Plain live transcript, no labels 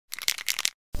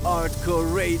Artcore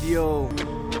Radio.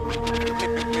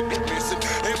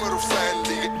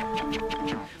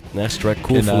 Nächster Track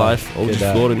cool von Lyfe,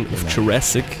 Florin auf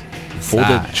Jurassic. Von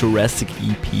der Jurassic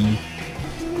EP.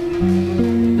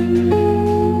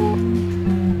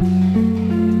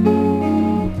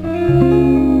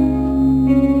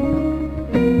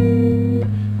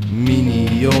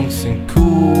 Meine Jungs sind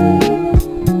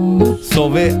cool,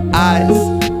 so wie Eis.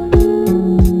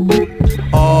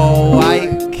 Oh,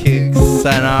 white kicks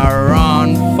and I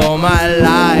run for my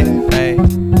life. Hey,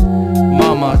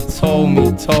 Mama told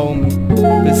me,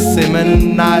 bis immer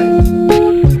night.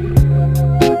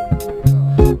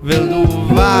 Will du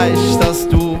weißt, dass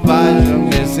du weißt,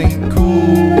 wir sind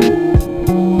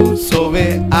cool, so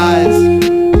wie Eis.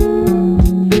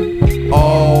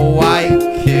 Oh, white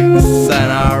kicks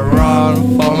and I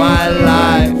run for my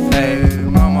life. Hey,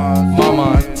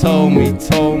 Mama told me,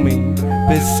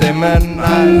 bis immer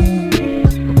night.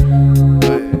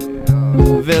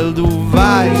 Will du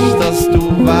weißt, dass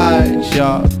du weißt,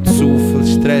 ja, zu viel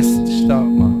Stress in der Stadt,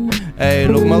 man. Ey,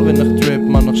 schau mal, wenn ich trip,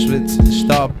 man, ich schwitze in der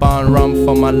Stadtbahn. Run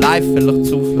for my life, weil ich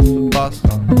zu viel verpasst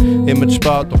hab. Immer zu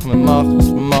spät, doch man macht, was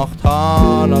man macht,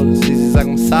 han. Alles easy,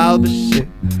 sagen wir selber Shit.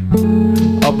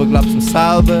 Aber glaubst mir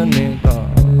selber nicht,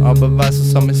 aber weiss,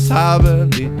 was an mir selber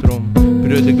liegt drum.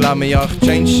 Brüder, glaub mir, ja, ich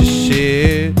change the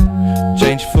shit.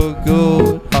 Change for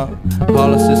good, ha.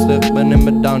 Alles ist ich bin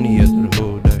immer down in jeder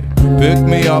Hood, ey. Bück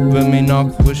mich ab, wenn mein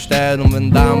Nacken steht. Und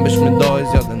wenn down bist mit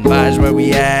uns, ja, dann weißt where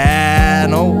we at.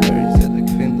 No worries, ja,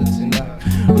 ich find es in Life.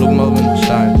 Schau mal, wenn ich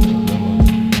schein.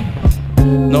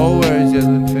 No worries, ja,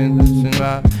 ich find es in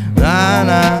Life. Na,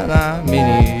 na, na,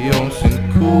 meine Jungs sind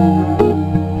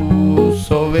cool,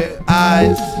 so wie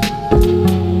Eis.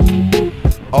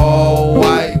 Oh,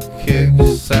 white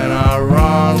kicks and I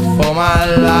run for my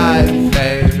life.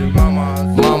 Hey,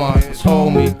 Mama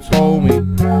told me,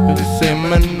 it's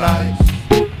immer nice.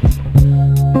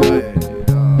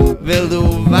 Will du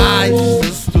weißt,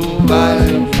 dass du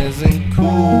weißt, wir sind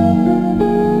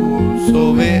cool,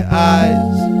 so wie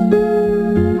Eis.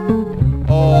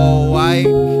 Oh,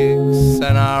 white kicks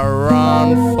and I run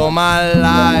for my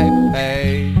life.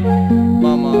 Hey,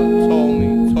 Mama told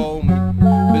me,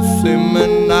 it's immer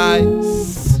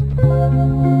nice.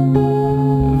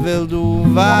 Will du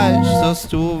weißt, dass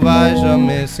du weißt, ja,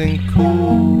 wir sind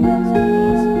cool.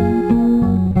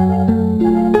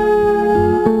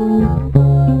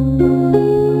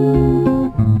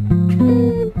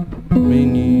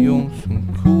 Meine Jungs sind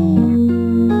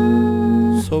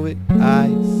cool, so wie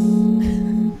Eis.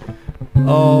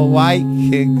 Oh, white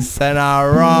kicks and I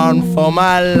run for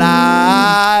my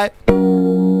life.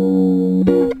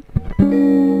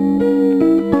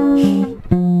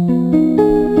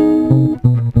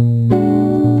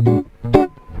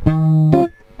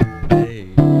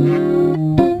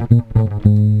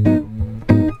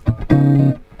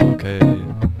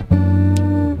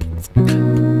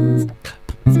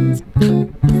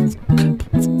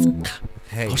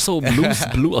 So Blues.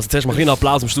 Also zuerst mal einen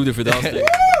Applaus im Studio für das.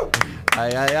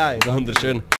 Ei.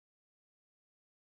 Wunderschön.